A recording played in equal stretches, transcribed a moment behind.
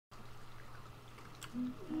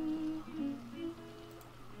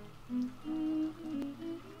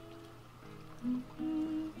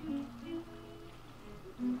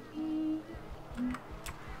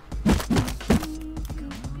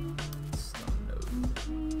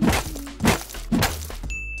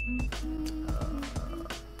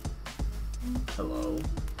Hello?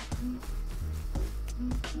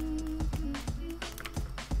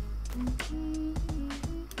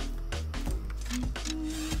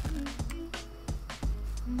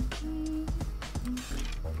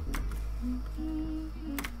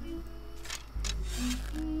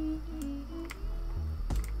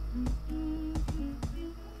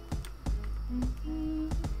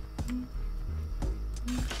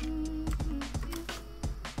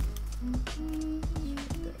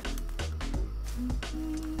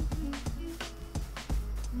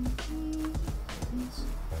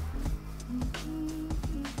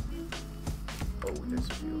 Oh, there's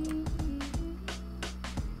a few of them.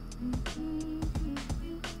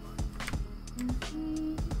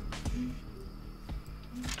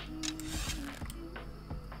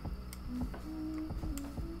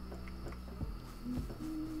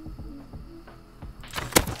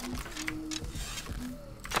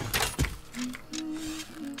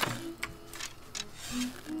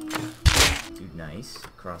 Dude, nice.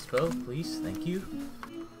 Crossbow, please. Thank you.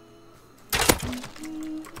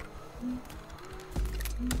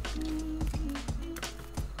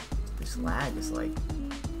 This lag is like...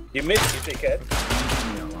 You missed, you dickhead.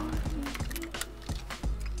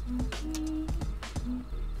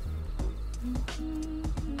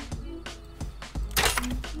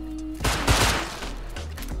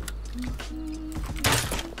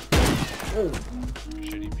 Oh!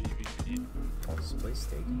 Shitty PvP. This place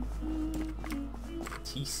taken.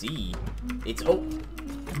 TC? It's... Oh!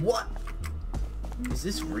 What? Is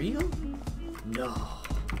this real? No.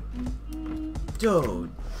 Dude.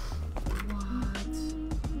 What?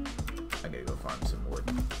 I gotta go farm some wood.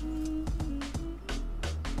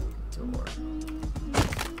 Door.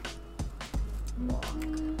 Lock.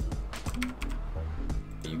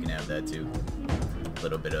 You can have that too. A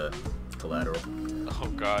little bit of collateral. Oh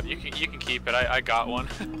god, you can keep it. I got one.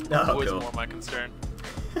 Oh, Always cool. more my concern.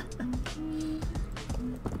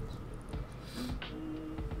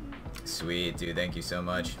 Sweet, dude. Thank you so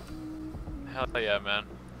much. Hell yeah, man.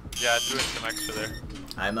 Yeah, doing some extra there.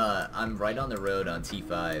 I'm right on the road on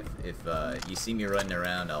T5. If you see me running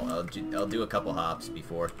around, I'll do a couple hops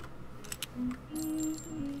before.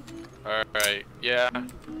 All right. Yeah,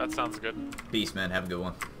 that sounds good. Peace, man. Have a good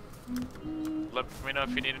one. Let me know if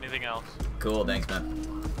you need anything else. Cool. Thanks, man.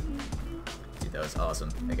 Dude, that was awesome.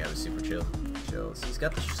 That guy was super chill. Chills. He's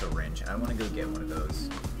got the syringe. I want to go get one of those.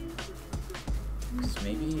 'Cause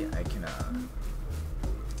maybe I can,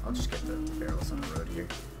 I'll just get the barrels on the road here.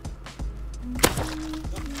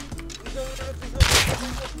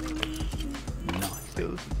 Nice,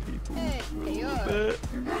 those people. Hey, yo.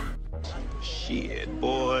 Shit,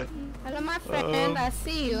 boy. Hello, my friend. I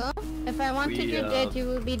see you. If I wanted you dead, you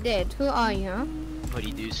will be dead. Who are you?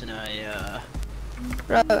 Buddy Deuce and I,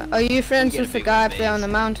 Bro, are you friends get a with the big guy one up there on the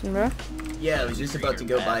mountain, bro? Yeah, I was just about to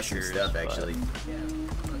go buy some Masters, stuff, but- actually.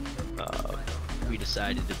 we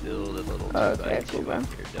decided to build a little 2x2 Okay, cool, bro.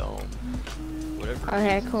 up your dome. Whatever.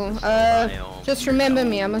 Okay, reason, cool. it's a biome, Just your remember dome,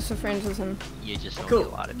 me. I'm also friends with him. You just don't Cool. get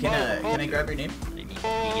a lot of Can I grab your name? I mean, you get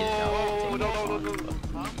it out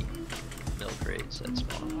milk rates that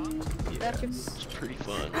spawn. Got you. It's pretty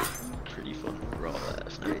fun. Pretty fun overall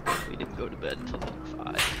last night. We didn't go to bed until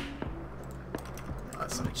like 5. Oh,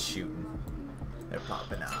 someone's shooting. They're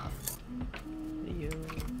popping off.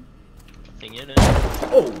 Thing in it.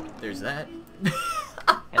 Oh, there's that.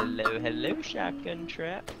 Hello, shotgun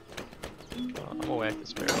trap. Oh, I'm gonna whack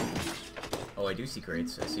this barrel. Oh, I do see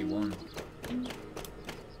crates. I see 1.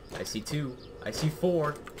 I see 2. I see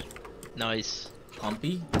 4. Nice.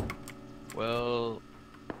 Pumpy. Well,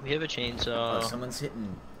 we have a chainsaw. Oh, someone's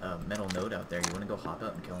hitting a metal node out there. You want to go hop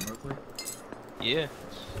out and kill him real quick? Yeah,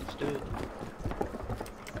 let's do it.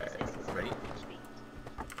 Alright, ready?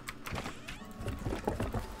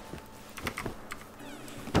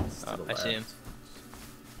 I see him.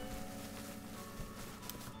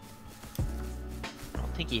 I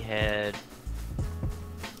don't think he had.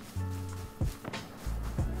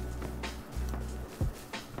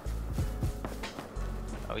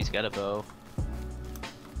 Oh, he's got a bow.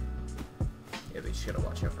 Yeah, but you just gotta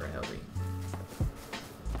watch out for a heli.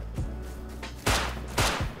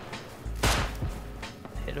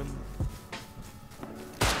 Hit him.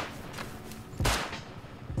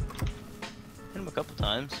 Hit him a couple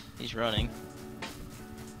times. He's running.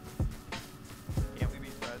 Can't we be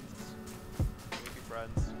friends? Can we be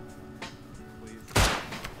friends? Please.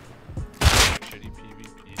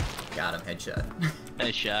 Got him, headshot.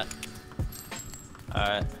 Nice shot.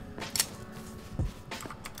 Alright.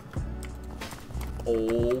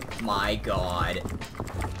 Oh my god.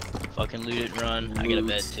 Fucking loot it and run. I got a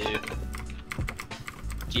bed too.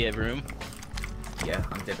 Do you have room? Yeah,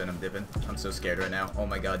 I'm dipping, I'm dipping. I'm so scared right now. Oh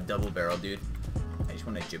my god, double barrel, dude. I just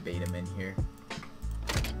want to jabate him in here.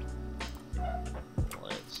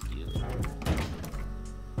 Let's do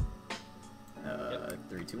it.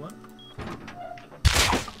 3, 2, 1.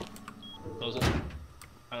 Close it.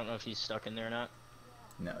 I don't know if he's stuck in there or not.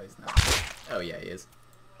 No, he's not. Oh yeah, he is.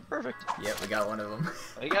 Perfect. Yep, we got one of them.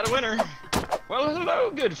 We got a winner. Well, hello,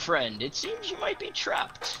 good friend. It seems you might be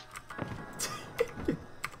trapped.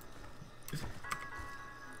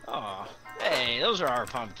 Aw. Hey, those are our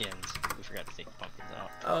pumpkins. We forgot to take the pumpkins out.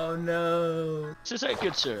 Oh no. What's this at,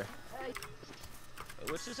 good sir?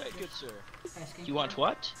 What's this at, good sir? You want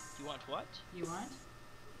what? You want what? You want?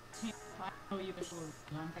 Oh, you wish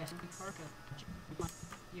gun passing for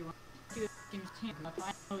you want to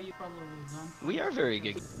oh, you probably gun. We are very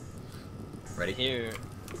good. Ready? Here.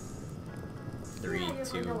 3,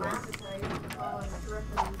 2, 1.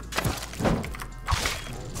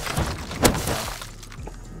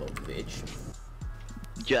 Little bitch.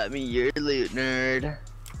 Drop me your loot, nerd.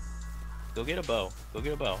 Go get a bow. Go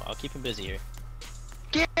get a bow. I'll keep him busy here.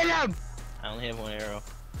 Get him! I only have 1 arrow.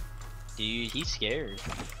 Dude, he's scared.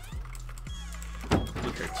 You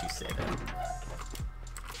heard you say that.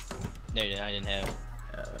 No, I didn't have.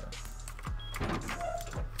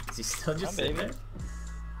 Is he still just Come on, sitting baby.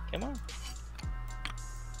 there? Come on.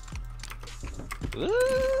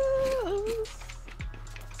 Ooh.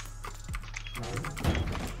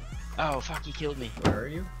 Oh, fuck, he killed me. Where are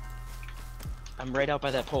you? I'm right out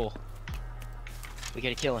by that pole. We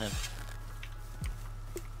gotta kill him.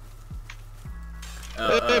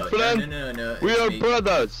 Hey, friend. No. We it's are me.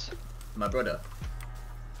 brothers. My brother.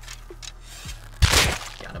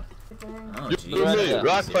 Got him. Oh, You jeez. me, Yeah.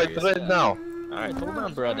 rock fight right now. Alright, hold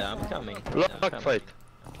on, brother. I'm coming. Rock fight.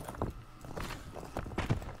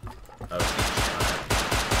 Oh,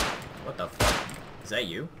 what the fuck? Is that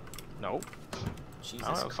you? Nope. Jesus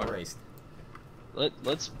Oh, fuck. Christ.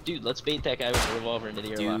 Let's bait that guy with the revolver into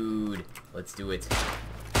the airlock. Dude, let's do it. I'll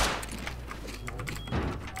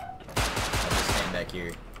just stand back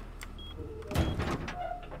here.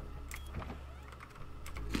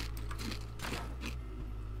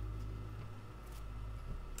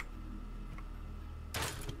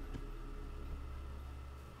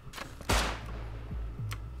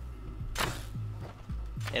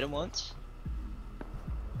 Hit him once.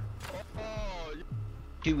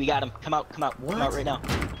 Dude, we got him. Come out, come out, What? come out right now.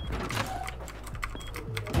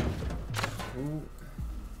 Ooh.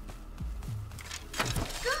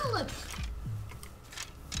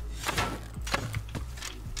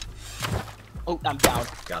 Oh, I'm down.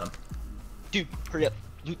 Got him. Dude, hurry up.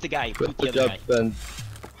 Loot the guy. Loot the Good other job, guy. Ben.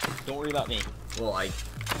 Don't worry about me. Well, I'm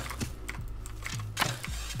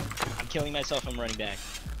killing myself. I'm running back.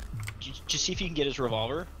 Just see if you can get his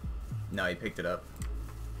revolver. no, he picked it up.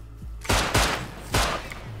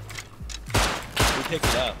 We picked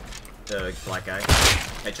it up. The black guy.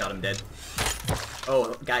 Headshot him dead.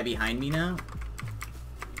 Oh, guy behind me now?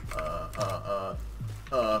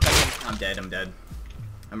 I'm dead, I'm dead.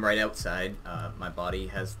 I'm right outside. My body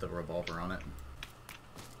has the revolver on it.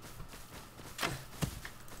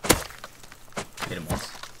 Hit him once.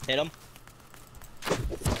 Hit him.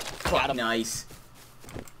 Fuck, Got him. nice.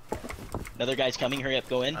 Another guy's coming. Hurry up.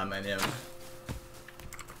 Go in. I'm in him.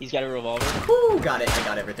 He's got a revolver. Woo, got it. I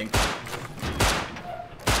got everything.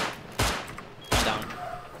 I'm down.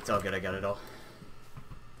 It's all good, I got it all.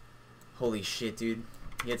 Holy shit, dude.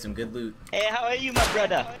 You had some good loot. Hey, how are you, my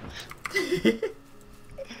brother?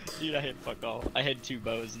 Dude, I had fuck all. I had 2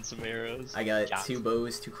 bows and some arrows. I got Shots. 2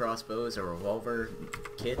 bows, 2 crossbows, a revolver,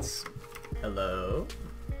 kits. Hello?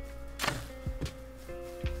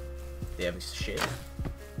 They have shit.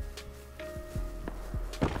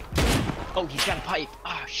 Oh, he's got a pipe.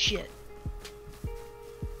 Ah, shit.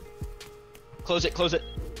 Close it, close it.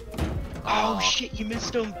 Oh, Aw. shit, you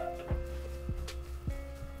missed him.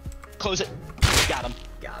 Close it. Got him.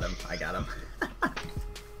 Got him. I got him.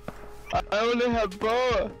 I only have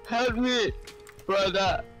bow. Help me,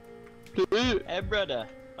 brother. Please. Hey, brother.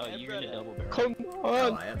 Oh, you're in a double barrel. Come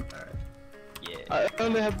Oh, on. I am? Alright. Yeah. I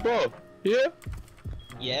only have bow. Here?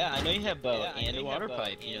 Yeah, I know you have bow and a water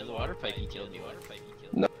pipe. You know the water pipe he killed you.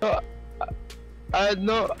 No. I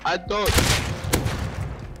know. I don't.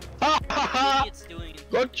 Ha ha ha! It's doing.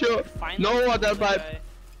 Got you. Finally No kill water the pipe. guy.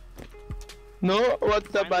 No water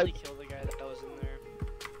Finally pipe. kill the guy that was in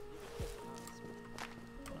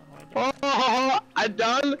there. Oh, I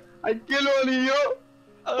done. I kill only you.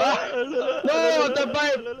 No, the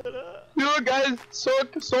bite! You guys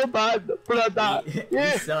suck so bad, brother. You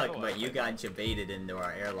Yeah. suck, but you got jebaited into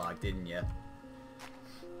our airlock, didn't you?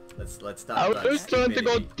 Let's talk I about was trying to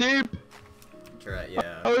go stupidity. deep.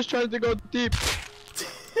 Yeah. I was trying to go deep.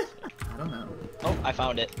 I don't know. Oh, I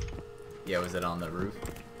found it. Yeah, was it on the roof?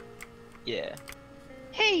 Yeah.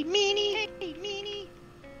 Hey, meanie! Hey, meanie!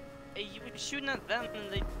 Hey, you were shooting at them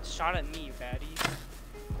and they shot at me, you baddies.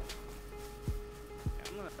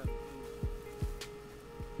 I'm gonna...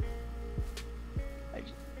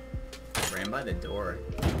 Ran by the door.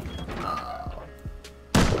 Oh.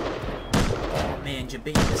 Oh man,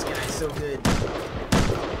 Jabate, this guy's so good.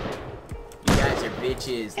 You guys are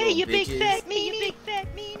bitches. Hey, you bitches. big fat meanie! You big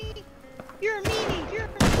fat meanie! You're a meanie! You're a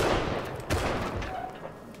meanie!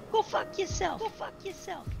 Go fuck yourself! Go fuck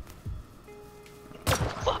yourself!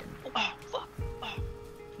 Fuck! Oh, fuck! Oh.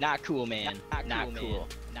 Not cool, man. Not cool.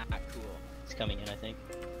 Not cool. It's coming in, I think.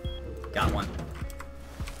 Got one.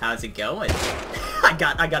 How's it going? I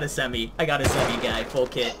got a semi. I got a semi guy, full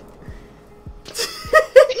kit.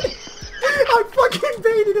 I fucking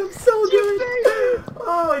baited him so good.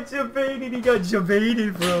 Oh, Jabaited. He got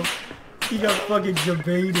Jabaited, bro. He got fucking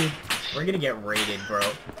Jabaited. We're gonna get raided, bro.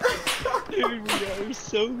 Dude, we are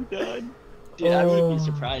so done. Dude, I wouldn't be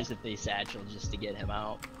surprised if they satchel just to get him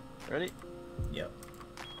out. Ready? Yep.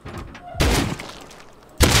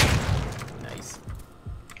 Nice.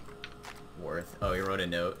 Worth. Oh, he wrote a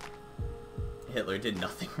note. Hitler did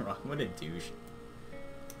nothing wrong. What a douche.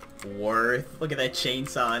 Worth. Look at that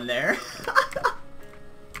chainsaw in there.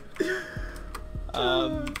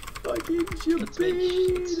 Fucking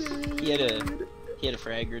Jabaited. He had a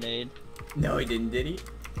frag grenade. No, he didn't, did he?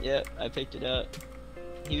 Yep, I picked it up.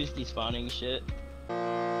 He was despawning shit.